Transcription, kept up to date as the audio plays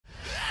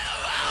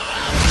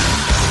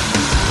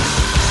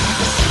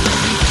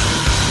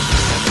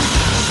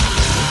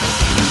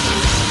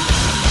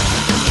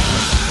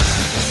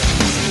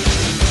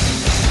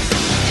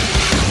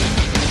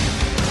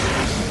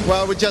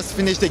we just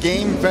finished the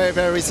game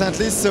very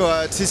recently, so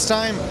this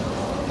time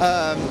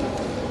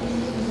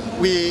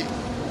we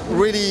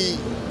really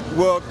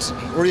worked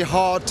really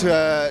hard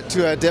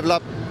to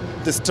develop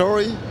the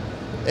story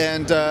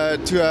and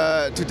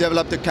to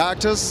develop the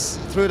characters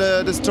through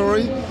the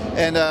story,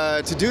 and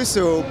to do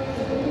so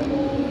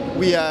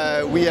we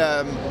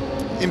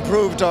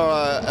improved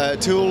our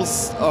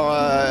tools,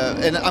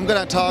 and I'm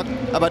gonna talk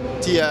about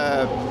the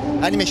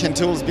animation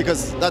tools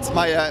because that's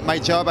my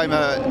job. I'm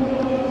a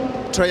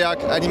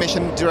Treyarch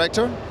animation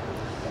director,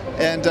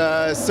 and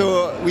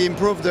so we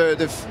improved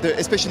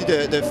especially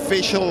the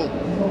facial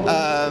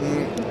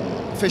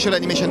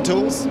animation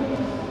tools,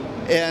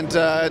 and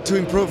to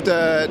improve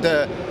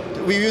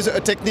we use a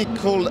technique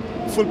called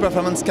full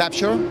performance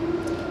capture,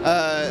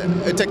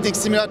 a technique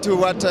similar to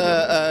what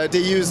they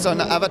used on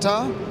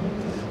Avatar,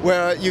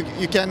 where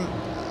you can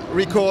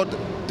record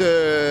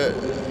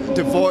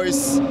the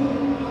voice,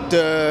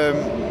 the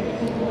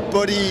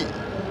body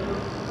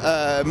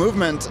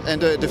movement,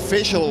 and the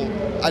facial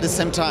at the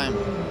same time,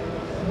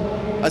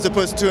 as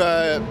opposed to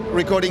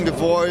recording the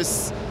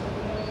voice,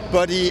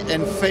 body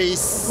and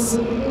face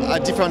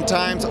at different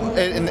times,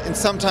 and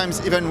sometimes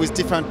even with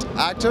different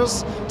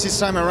actors. This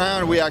time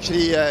around we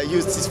actually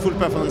used this full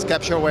performance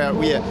capture where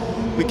we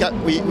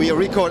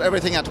record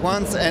everything at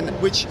once, and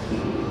which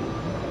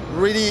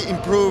really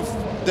improve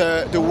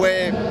the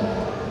way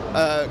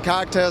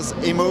characters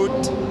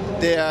emote.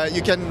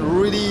 You can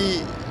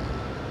really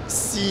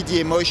see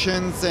the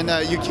emotions, and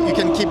you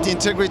can keep the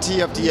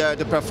integrity of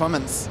the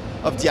performance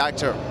of the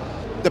actor.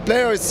 The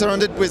player is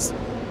surrounded with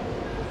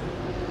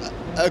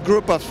a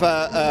group of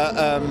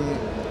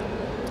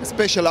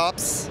special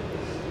ops,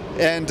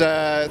 and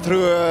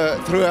through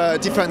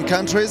different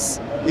countries.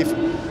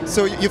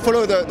 So you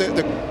follow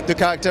the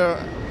character.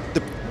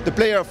 The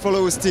player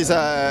follows his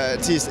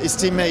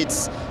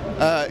teammates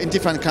in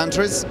different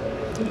countries: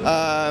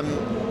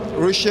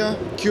 Russia,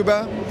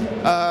 Cuba,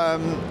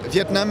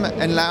 Vietnam,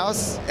 and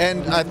Laos.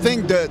 And I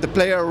think the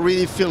player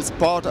really feels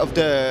part of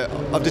the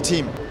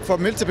team. For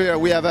multiplayer,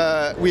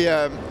 we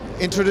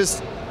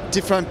introduced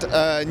different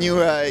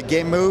new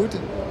game mode,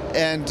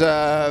 and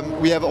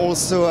we have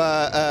also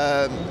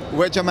a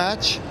wager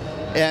match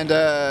and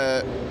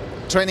a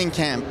training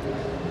camp.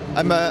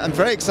 I'm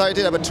very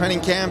excited about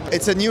training camp.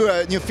 It's a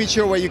new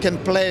feature where you can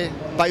play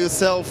by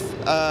yourself.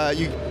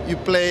 You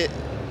play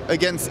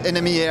against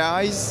enemy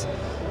AIs,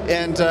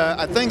 and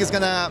I think it's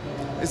gonna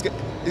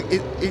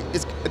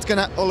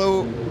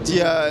allow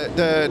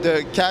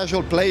the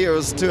casual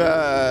players to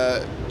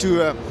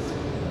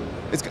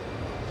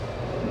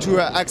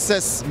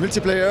access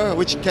multiplayer,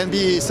 which can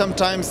be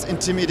sometimes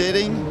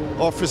intimidating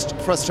or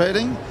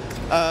frustrating.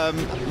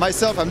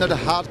 Myself, I'm not a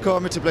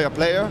hardcore multiplayer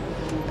player,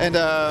 and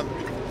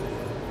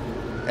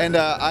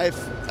I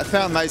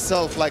found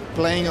myself like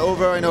playing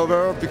over and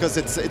over because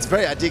it's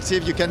very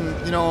addictive. You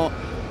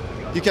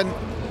can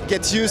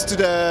get used to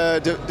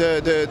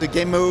the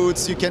game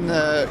modes. You can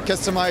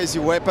customize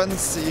your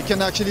weapons. You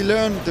can actually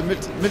learn the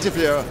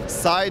multiplayer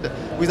side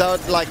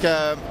without like.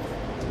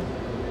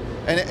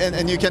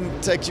 And you can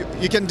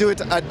do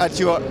it at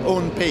your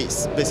own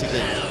pace,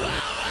 basically.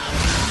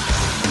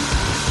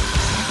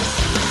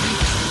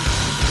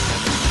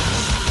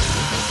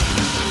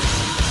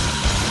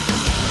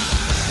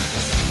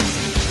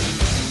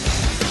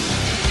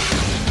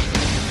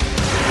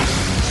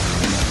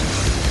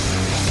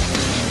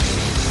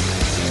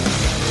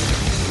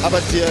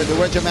 About the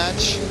wager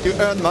match, you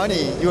earn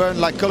money. You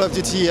earn like Call of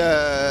Duty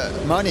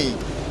money,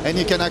 and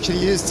you can actually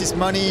use this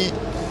money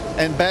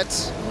and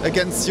bet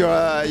against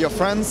your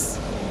friends,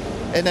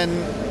 and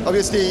then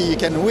obviously you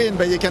can win,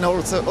 but you can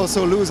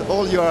also lose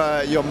all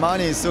your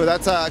money. So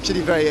that's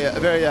actually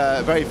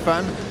very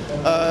fun.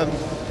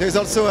 There's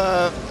also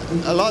a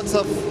lot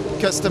of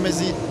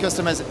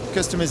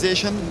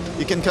customization.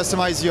 You can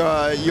customize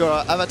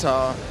your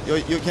avatar.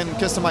 You can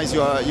customize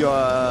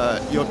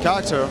your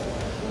character.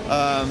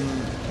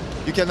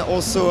 You can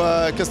also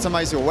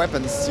customize your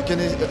weapons. You can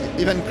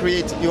even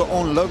create your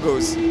own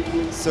logos.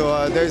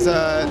 So there's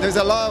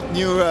a lot of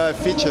new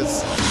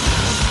features.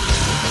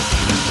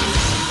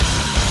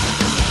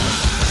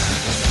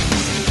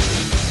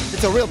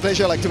 It's a real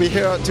pleasure to be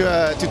here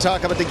to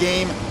talk about the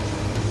game,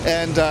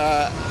 and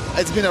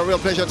it's been a real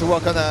pleasure to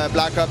work on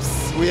Black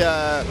Ops. We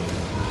at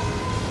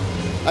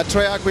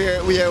Treyarch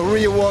we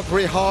really work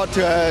really hard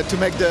to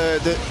make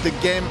the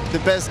game the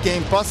best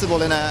game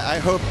possible, and I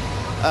hope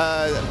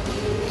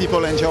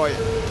people enjoy.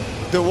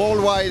 The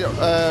worldwide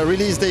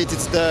release date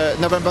is the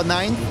November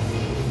 9th,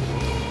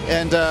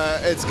 and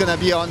it's gonna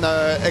be on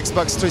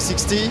Xbox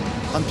 360,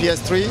 on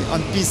PS3,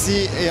 on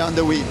PC, and on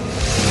the Wii.